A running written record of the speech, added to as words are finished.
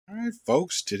Alright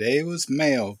folks, today was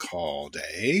mail call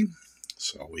day,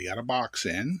 so we got a box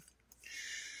in.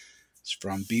 It's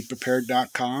from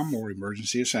BePrepared.com or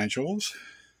Emergency Essentials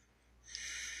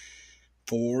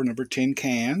for number 10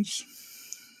 cans.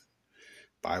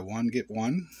 Buy one, get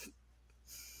one.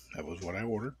 That was what I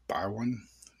ordered. Buy one,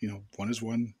 one is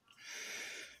one.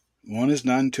 One is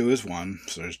none, two is one.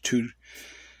 So there's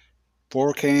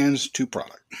 4 cans, 2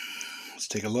 product. Let's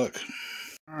take a look.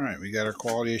 Alright, we got our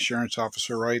quality assurance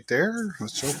officer right there.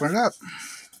 Let's open it up.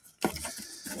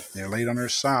 They're laid on their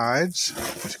sides,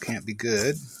 which can't be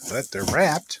good, but they're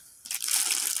wrapped.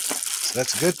 So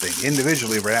that's a good thing.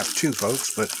 Individually wrapped too,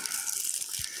 folks, but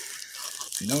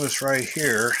you notice right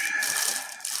here,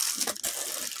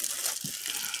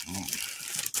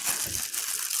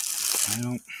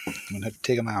 I'm going to have to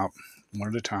take them out one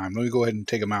at a time. Let me go ahead and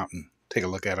take them out and take a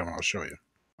look at them and I'll show you.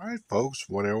 Alright folks,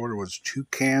 what I ordered was 2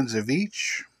 cans of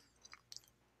each.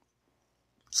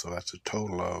 So that's a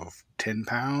total of 10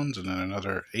 pounds and then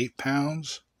another 8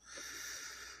 pounds.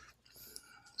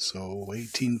 So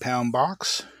 18-pound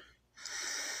box.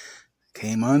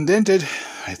 Came undented,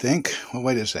 I think. Well,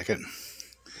 wait a second.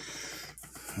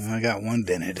 I got one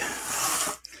dented.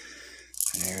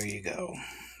 There you go.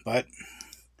 But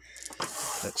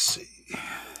let's see.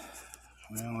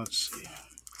 Well, let's see.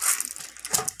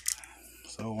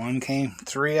 So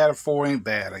 3 out of 4 ain't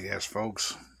bad, I guess,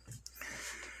 folks.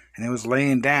 And it was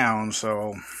laying down,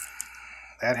 so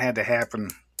that had to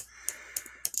happen.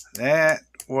 That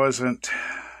was like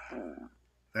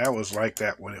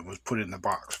that when it was put in the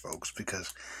box, folks,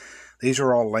 because these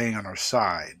are all laying on our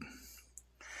side.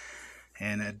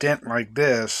 And a dent like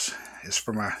this is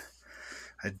from a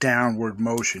downward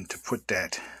motion to put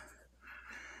that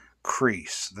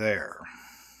crease there,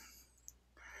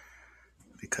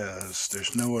 because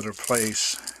there's no other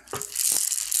place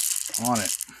on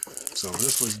it. So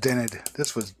this was dented.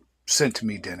 This was sent to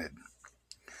me dented.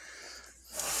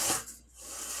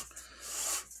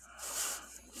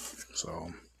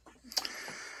 So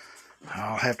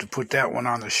I'll have to put that one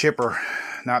on the shipper,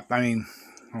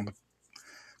 on the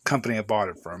company I bought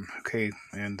it from. Okay,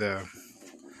 and the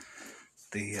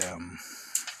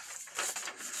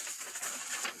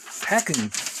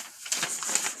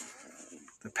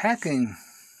packing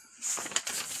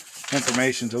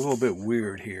information's a little bit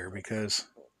weird here because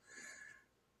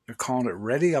they're calling it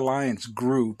Ready Alliance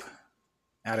Group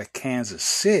out of Kansas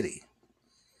City.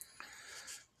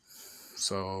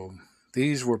 So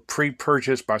these were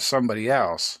pre-purchased by somebody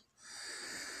else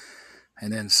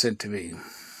and then sent to me.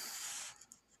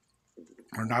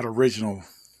 Or not original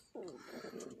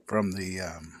from the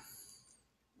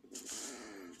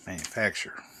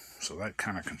manufacturer. So that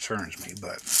kind of concerns me,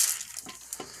 but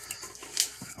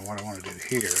what I want to do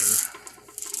here,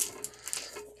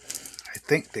 I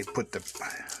think they put the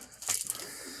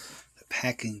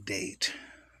packing date.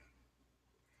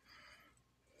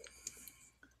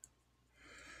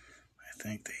 I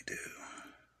think they do.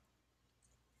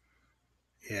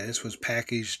 Yeah, this was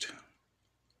packaged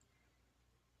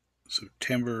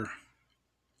September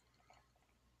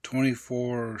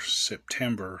 24,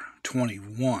 September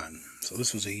 21. So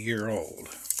this was a year old.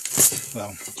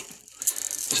 Well,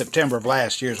 September of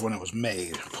last year is when it was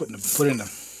made. Put in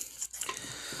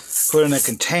a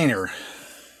container.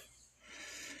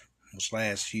 It was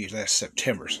last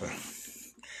September. So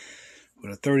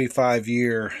with a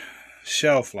 35-year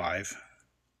shelf life,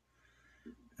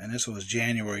 and this was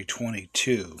January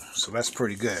 22. So that's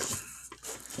pretty good.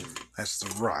 That's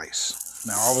the rice.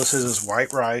 Now all this is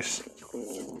white rice.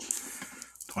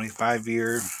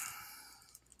 25-year.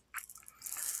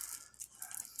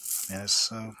 And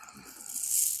it's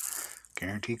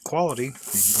guaranteed quality. You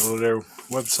can go to their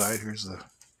website. Here's the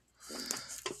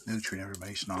nutrient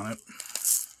information on it.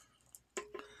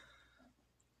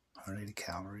 180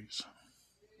 calories.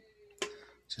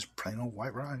 Just plain old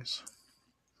white rice.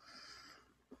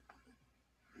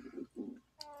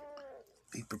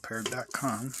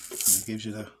 BePrepared.com. It gives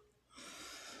you the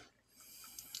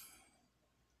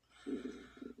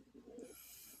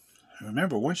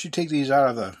remember, once you take these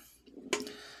out of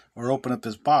or open up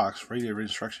this box, read your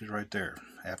instructions right there.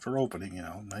 After opening,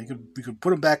 now you could put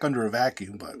them back under a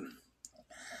vacuum, but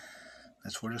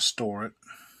that's where to store it.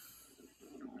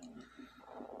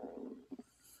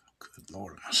 Good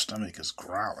Lord, my stomach is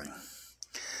growling.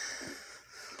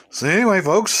 So anyway,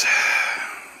 folks,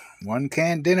 1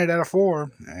 can dented out of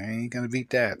 4. I ain't gonna beat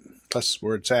that. Plus,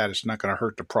 where it's at, it's not gonna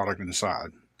hurt the product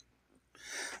inside.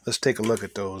 Let's take a look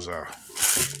at those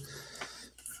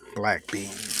black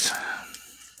beans.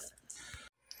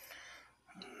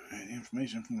 Right,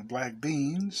 information from the black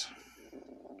beans.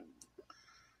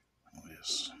 I'll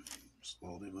just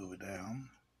slowly move it down.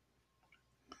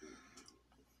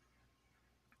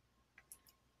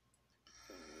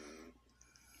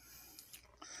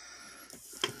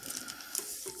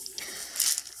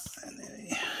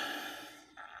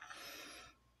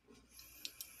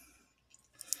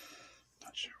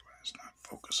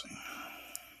 focusing.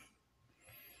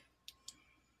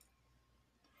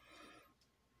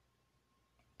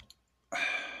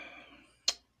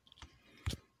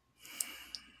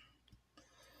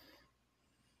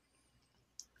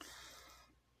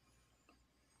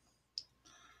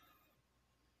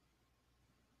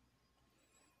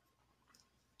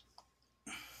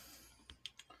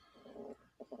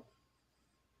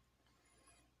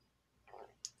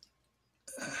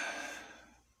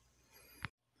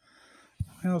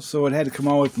 Well, so it had to come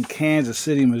all the way from Kansas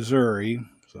City, Missouri.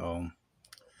 So,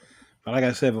 but like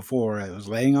I said before, it was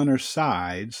laying on their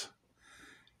sides,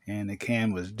 and the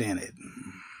can was dented.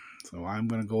 So I'm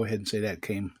going to go ahead and say that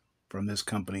came from this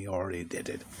company already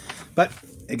dented. But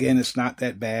again, it's not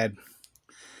that bad.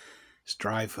 It's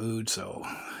dry food, so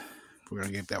we're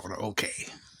going to give that one an okay.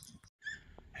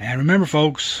 And remember,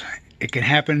 folks, it can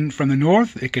happen from the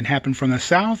north, it can happen from the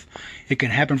south, it can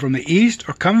happen from the east,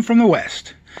 or coming from the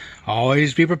west.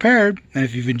 Always be prepared, and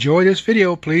if you've enjoyed this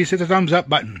video, please hit the thumbs up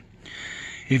button.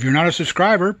 If you're not a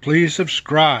subscriber, please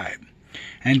subscribe.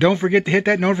 And don't forget to hit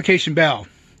that notification bell,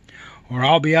 or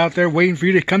I'll be out there waiting for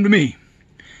you to come to me.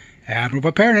 Admiral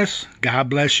Preparedness, God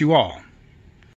bless you all.